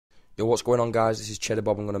Yo, what's going on, guys? This is Cheddar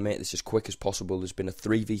Bob. I'm going to make this as quick as possible. There's been a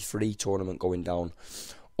 3v3 tournament going down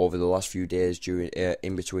over the last few days during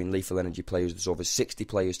in between Lethal Energy players. There's over 60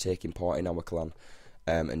 players taking part in our clan,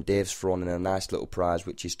 and Dave's thrown in a nice little prize,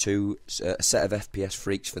 which is a set of FPS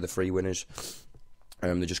freaks for the free winners.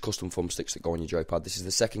 They're just custom thumbsticks that go on your joypad. This is the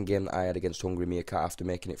second game that I had against Hungry Meerkat after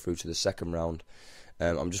making it through to the second round.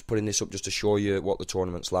 I'm just putting this up just to show you what the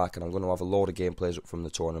tournament's like, and I'm going to have a load of gameplays up from the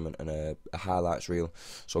tournament and a highlights reel.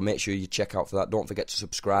 So make sure you check out for that. Don't forget to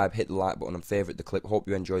subscribe, hit the like button and favourite the clip. Hope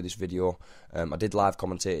you enjoy this video. I did live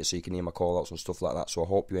commentate it so you can hear my call outs and stuff like that. So I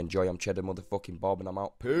hope you enjoy. I'm Cheddar motherfucking Bob and I'm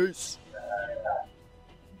out. Peace.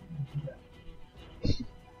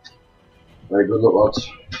 Very good look, lads.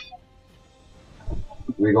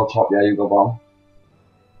 We go top, yeah, you go bottom.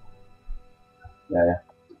 Yeah.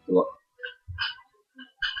 Good luck.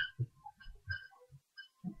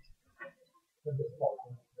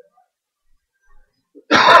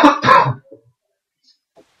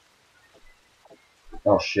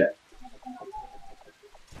 Oh shit.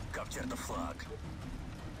 Capture the flag.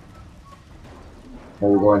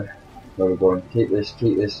 Where are we going? Keep this.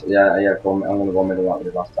 Yeah, I'm gonna go middle like we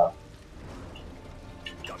did last time.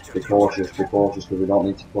 Be cautious, because we don't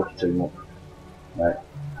need to push too much. Right.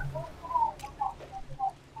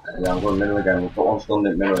 Yeah, I'm going middle again. We'll put one stunned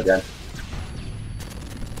in middle again.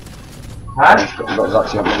 We've got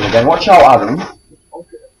Zaxi on middle again. Watch out, Adam!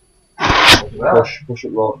 Push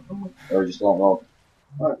up road. Or just don't road.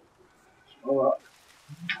 Right.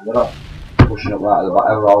 Alright. Pushing up right at the back.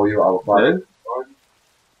 How are you at our flag?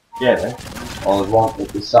 Yeah. Oh, there's one.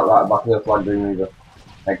 It's sat right at the back of the flag doing either.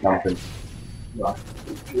 Egg camping. Right.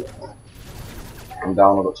 I'm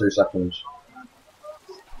down, I've got 2 seconds.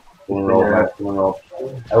 Come on, roll, mate, come on, roll.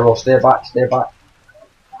 Arrow, stay back. I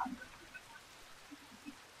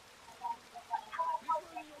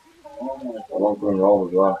want to roll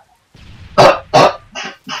as well.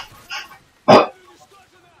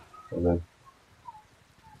 And then.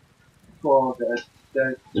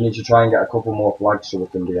 You need to try and get a couple more flags so we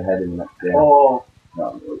can be ahead in the next game. No,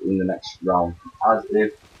 in the next round. As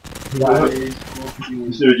if. As soon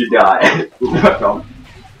as you die, we'll be back on.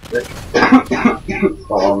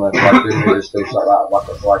 Got on the flag, Doom Reaver's still sat right at the back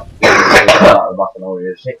of the flag. Still sat right at the back, I know he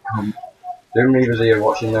is. Doom Reaver's here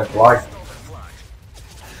watching their flag.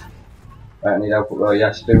 Right, I need help up there,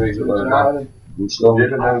 yes, Doom Reaver's up there now. I'm stunned.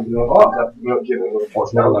 Watch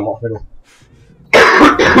middle then, watch middle.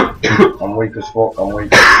 I'm weak as fuck,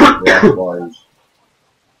 Yes, boys.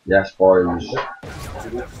 Yes, boys.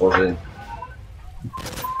 Buzz in.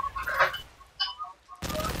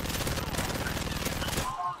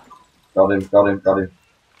 Got him.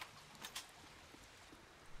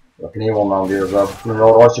 I can hear one round here as well. Coming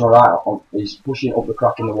road, right to my right. He's pushing up the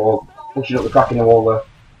crack in the wall. There.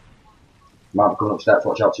 Might be coming up steps,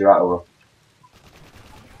 watch out to your right over.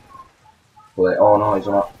 Oh no, he's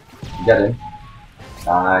on that. Get him.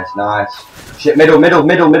 Nice. Shit, middle,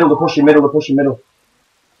 they're pushing middle.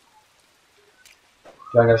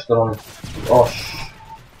 Try and get a stun on him.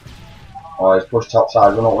 Oh, he's pushed top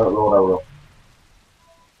side, run up the road over.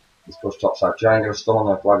 He's pushed top side. Try and get a stun on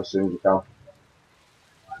their flag as soon as you can.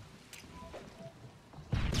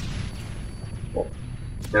 Oh,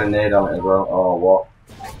 get a nade on it as well. Oh, what?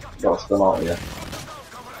 Got a stun out of here.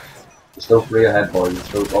 There's still 3 ahead, boys.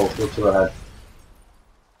 Still 2 ahead.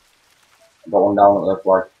 Got one down at their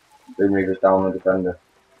flag. Doom Reaver's down the defender.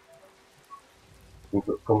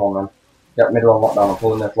 Come on, man. Get middle on lockdown. I'm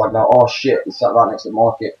pulling their flag now. Oh shit, he's sat right next to the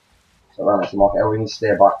market. Oh, we need to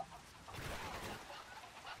stay back.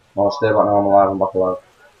 No, stay back now, I'm back alive.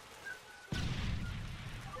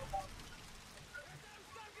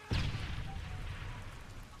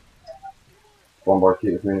 Come on, boy,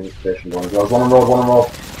 keep the communication going. There's one on road.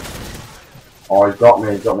 Oh, he's got me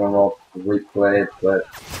on road. Weak played.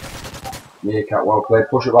 Meerkat, well played.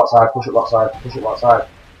 Push up that side,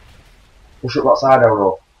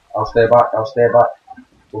 Euro. I'll stay back.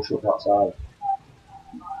 Push up that side.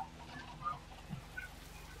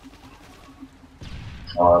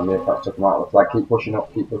 Oh, Meerkat took him out of the flag. Keep pushing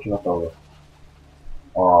up, over.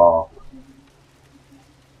 Oh.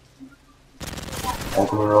 I'm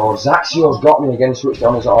coming road. Zaxio's got me again, switched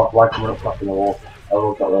on his off flag coming up cracking the wall.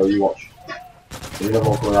 Euro got there, you watch. There's another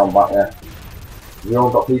one coming around back there. We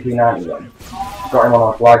all got PP90 then. Got him on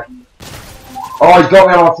our flag. Oh, he's got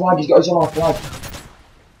me on our flag, he's on our flag.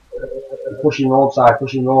 Pushing road side,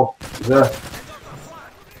 There.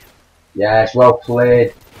 Yes, well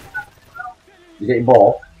played. You get your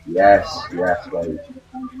ball? Yes, please.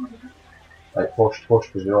 Like push,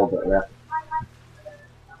 because we're all got there.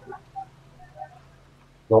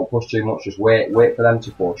 Don't push too much, just wait for them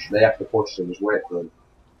to push. They have to push, so just wait for them.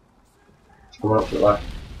 Coming up to the left.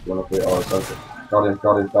 Coming up to the other centre. Got him,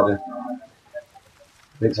 got him, got him.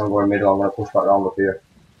 Thinks I'm going middle, I'm going to push back round up here.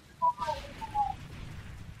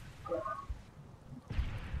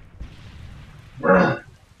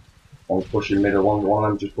 One's pushing middle, one of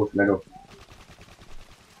them just pushed middle.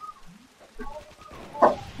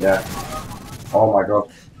 Yeah. Oh my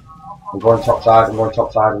god. I'm going top side, I'm going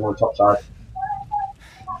top side, I'm going top side.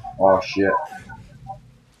 Oh shit.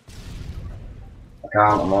 I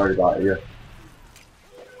can't, I'm already back here.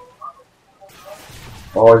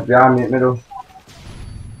 Oh, he's behind me at middle.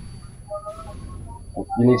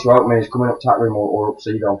 You need to help me, he's coming up tack room or up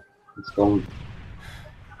C down. He's stunned.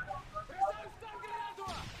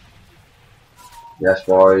 Yes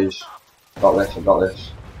boys. Got this, I've got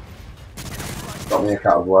this. Got me a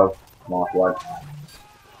cat as well. Mark leg.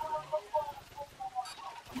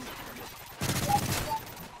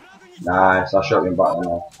 Nice, I shot him back there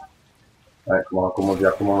now. Right, come on, come with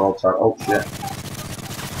you, come on outside. Oh shit.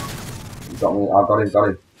 He's got me, I've got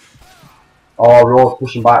him. Oh, Rose,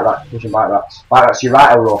 pushing bike racks, pushing bike racks. Bike racks, you're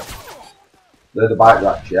right, Rose. They're the bike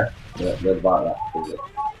racks, yeah? Yeah, they're the bike racks.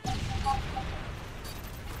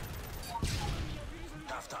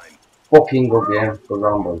 Fucking good game, good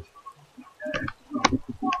round, boys.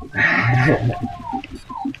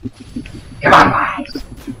 Come on, boys!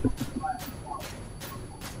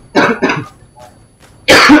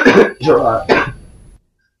 It's alright.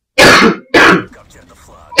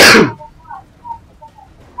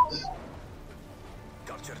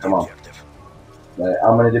 Come on. Right,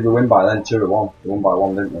 how many did we win by then? 2-1. We won by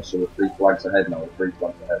 1, didn't we? So we're 3 flags ahead now. We're 3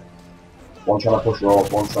 flags ahead. One trying to push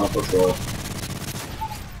rope, one trying to push rope.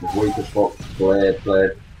 He's weak as fuck. Played. Stay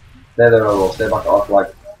there, Earl. Stay back at our flag.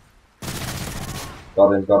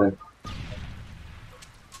 Got him.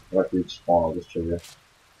 Let me spawn, I'll just chill you.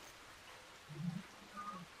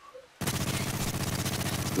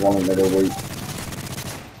 One in the middle, weak.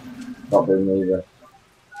 Not doing either.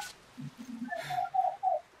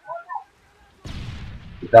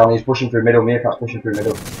 He's down, he's pushing through middle. Meerkat's pushing through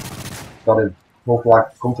middle. Got him. Full flag.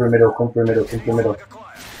 Come through middle.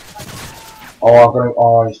 Oh, I've got him.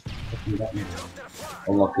 Oh, he's fucking got me.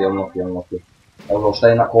 Unlucky. I'll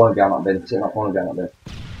stay in that corner behind that bin. Sit in that corner behind that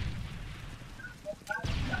bin.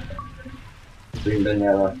 Green bin,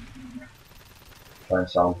 yeah, there. Try and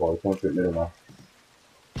sound for it. Coming through middle now.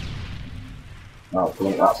 Now,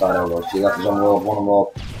 coming that side elbow. See, that is on road. One on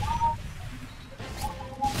road.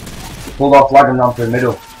 He pulled off flag and ran through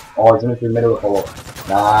middle. Oh, he's running through middle to follow.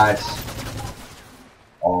 Nice.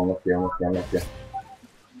 Oh, unlucky.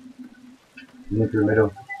 Running through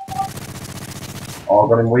middle. Oh,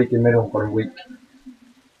 got him weak in middle.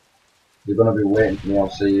 They're going to be waiting for me, I'll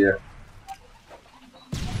see you.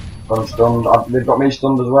 Got him stunned. They've got me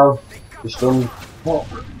stunned as well. He's stunned. Oh.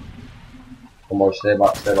 Come on, stay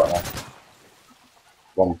back now.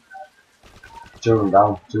 One. 2 of them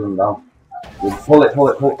down. We'll pull it.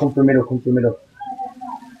 Come through middle.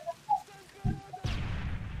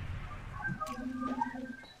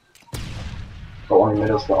 Got one in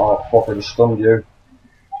middle, so oh fuck, I just stunned you.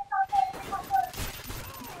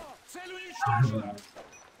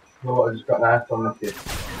 Oh, I just got knifed on the kid.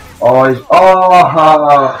 Oh, he's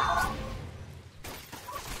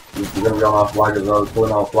gonna be on our flag as well,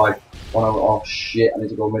 pulling our flag. One over, oh shit, I need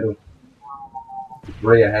to go middle.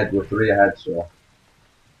 We're 3 ahead, so.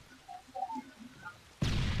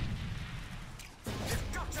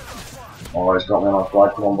 Oh, he's got me on our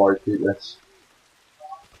flag, come on boys, keep this.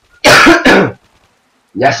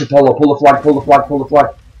 Yes, Apollo, pull the flag.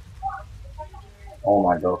 Oh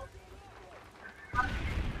my god.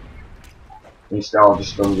 He's still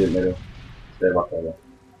just stunned you in the middle. Stay back there.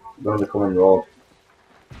 I'm going to come in road.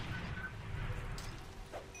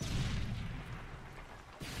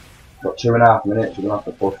 Got 2.5 minutes, we're going to have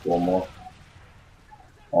to push one more.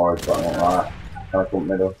 Oh, he's got me right. Can I come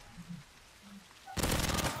middle?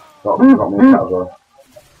 Got me a cat as well.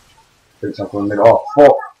 Thinks I'm coming middle. Oh,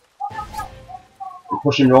 fuck! We're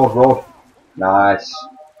pushing road. Nice.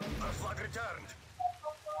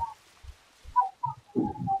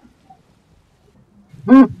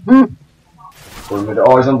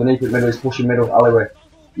 Oh, he's underneath it middle, he's pushing middle, alleyway.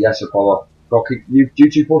 Yes, Apollo. Go, you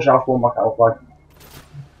 2 push, I'll spawn back out flag.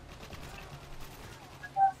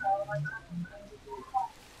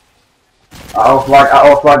 At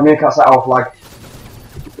our flag, Meerkat's at our flag.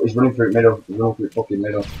 He's running through middle, fucking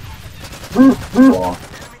middle. Go on.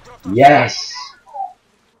 Yes!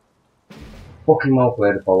 Fucking well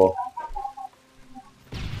played, Apollo.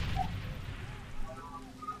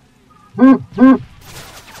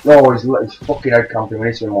 No, he's fucking out camping. We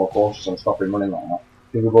need to be more cautious and stop him running like that.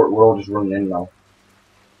 I think we're all just running in now.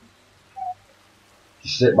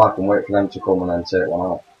 sit back and wait for them to come and then take one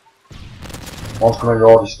out. One's coming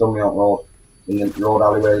road, he's stunned me on road. In the road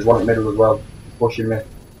alleyway, there's one in the middle as well. Pushing me.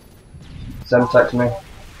 Send text me.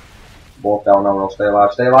 Both down now, stay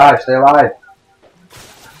alive, stay alive, stay alive!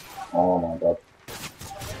 Oh my god.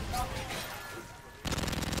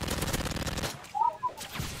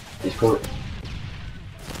 He's cool.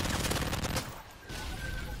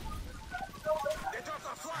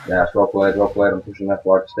 Yeah, it's well played, I'm pushing left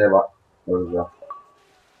wide, stay back. There we go.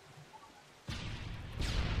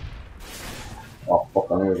 Oh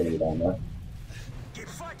fuck, I knew he was going to be down there.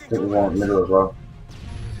 I think there's one in the middle as well.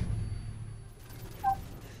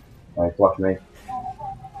 Oh, he flashed me.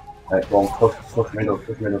 Right, go on, push middle,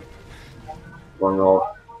 push middle. Go on road.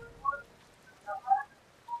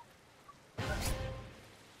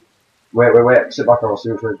 Wait, sit back, I'll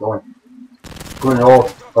see which way it's going. Go in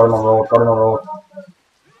road, got him on road, got him on road.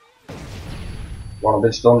 One, I've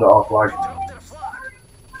been stunned at our flag.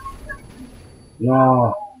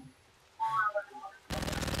 No.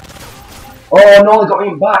 Oh no, they got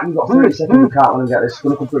me back, you've got 30 seconds, you can't let him get this. It's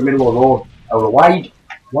going to come through the middle of the road. Over wide.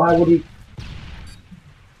 Why would he?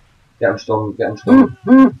 Get him stunned, get him stunned.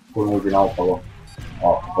 Couldn't move him out, fella.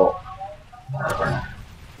 Oh, fuck.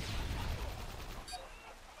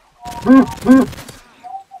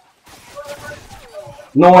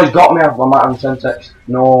 No, he's got me, I might have sent text.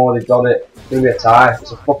 No, they've got it. It's going to be a tie,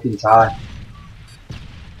 it's a fucking tie.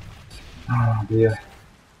 Oh dear.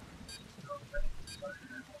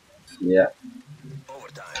 Yeah.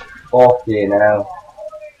 Fucking hell.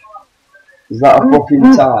 Is that a fucking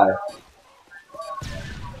tie?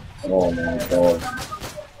 Oh my god.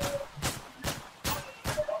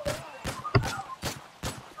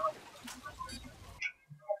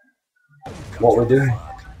 What we're doing?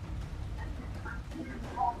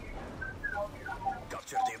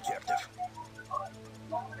 Capture the objective.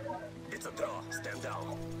 It's a draw. Stand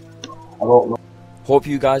down. I don't know. Hope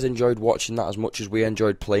you guys enjoyed watching that as much as we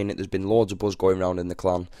enjoyed playing it. There's been loads of buzz going around in the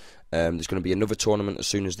clan. There's going to be another tournament as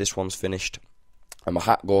soon as this one's finished. And my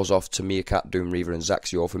hat goes off to Meerkat, Doom Reaver and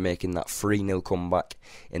Zaxio for making that 3-0 comeback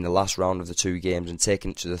in the last round of the 2 games and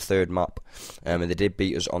taking it to the 3rd map. And they did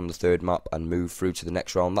beat us on the 3rd map and move through to the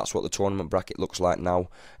next round. That's what the tournament bracket looks like now.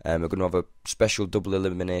 We're going to have a special double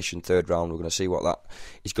elimination 3rd round. We're going to see what that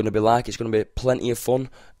is going to be like. It's going to be plenty of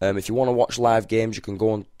fun. If you want to watch live games, you can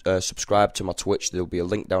go and subscribe to my Twitch. There'll be a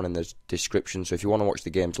link down in the description. So if you want to watch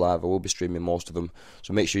the games live, I will be streaming most of them.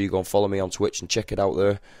 So make sure you go and follow me on Twitch and check it out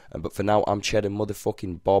there. But for now, I'm Cheddar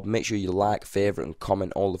Motherfucking Bob. Make sure you like, favourite and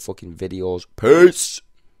comment all the fucking videos. Peace!